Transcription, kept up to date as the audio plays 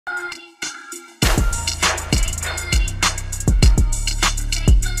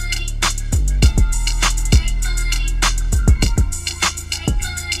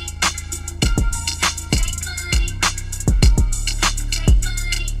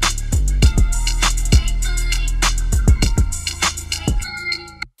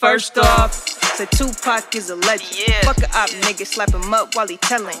First off, say Tupac is a legend. Fuck a op nigga, slap him up while he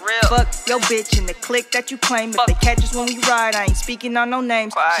tellin'. Fuck your bitch in the clique that you claim. If they catch us when we ride, I ain't speaking on no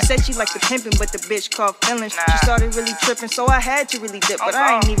names. She said she liked the pimpin', but the bitch caught feelings. She started really trippin', so I had to really dip. But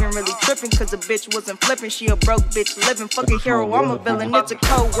I ain't even really trippin', cause the bitch wasn't flippin'. She a broke bitch living. Fuck a hero, I'm a villain. It's a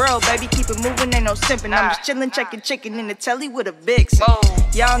cold world, baby, keep it moving, ain't no simpin'. I'm just chillin', checkin' chicken in the telly with a vixen.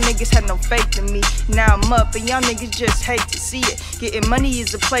 Y'all niggas had no faith in me. Now I'm up, and y'all niggas just hate to see it. Getting money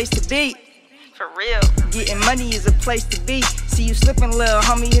is a place to be. For real. Getting money is a place to be. See you slipping, little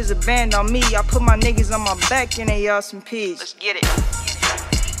homie, here's a band on me. I put my niggas on my back and they all some peas. Let's get it.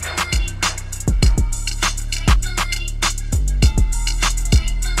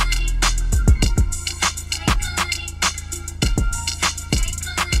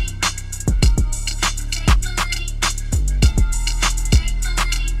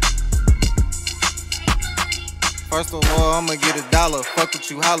 First of all, I'ma get $1. Fuck what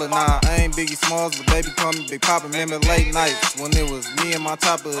you holler. Nah, I ain't Biggie Smalls, but baby call me Big Papa. Remember late nights when it was me and my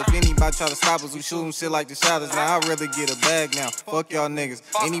topper. If anybody try to stop us, we shoot 'em shit like the shotters. Now I'd rather get a bag now. Fuck y'all niggas.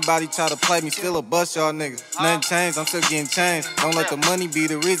 Anybody try to play me, still a bust y'all niggas. Nothing changed, I'm still getting changed. Don't let the money be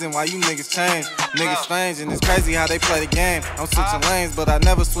the reason why you niggas change. Niggas strange, and it's crazy how they play the game. I'm switching lanes, but I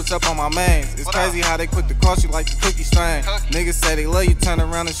never switch up on my mains. It's crazy how they quick to cross you like the cookie strain. Niggas say they love you, turn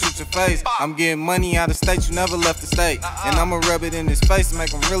around and shoot your face. I'm getting money out of state, you never left the state. And I'ma rub it in his face and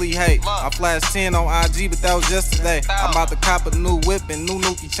make him really hate. I flashed 10 on IG, but that was yesterday. I'm about to cop a new whip and new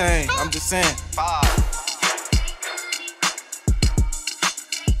Nuki chain. I'm just saying.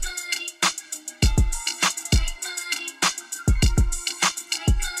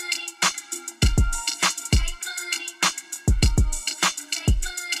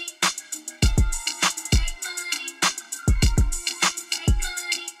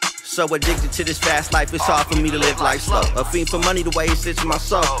 So addicted to this fast life, it's hard for me to live life slow. A fiend for money, the way it sits in my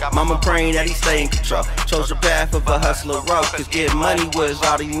soul. Mama praying that he stay in control. Chose the path of a hustler road, cause getting money was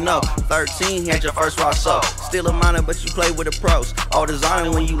all that you know. 13, had your first raw soul. Still a minor, but you play with the pros. All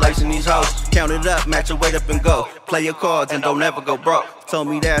designing when you lacing these hoes. Count it up, match your weight up and go. Play your cards and don't ever go broke. Told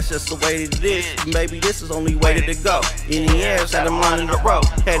me that's just the way that it is. Maybe this is the only way that it go. In the air, had them lining the rope.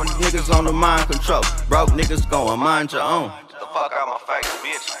 Had these niggas on the mind control. Broke niggas going mind your own. Get the fuck out my face,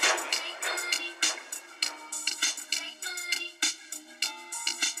 bitch.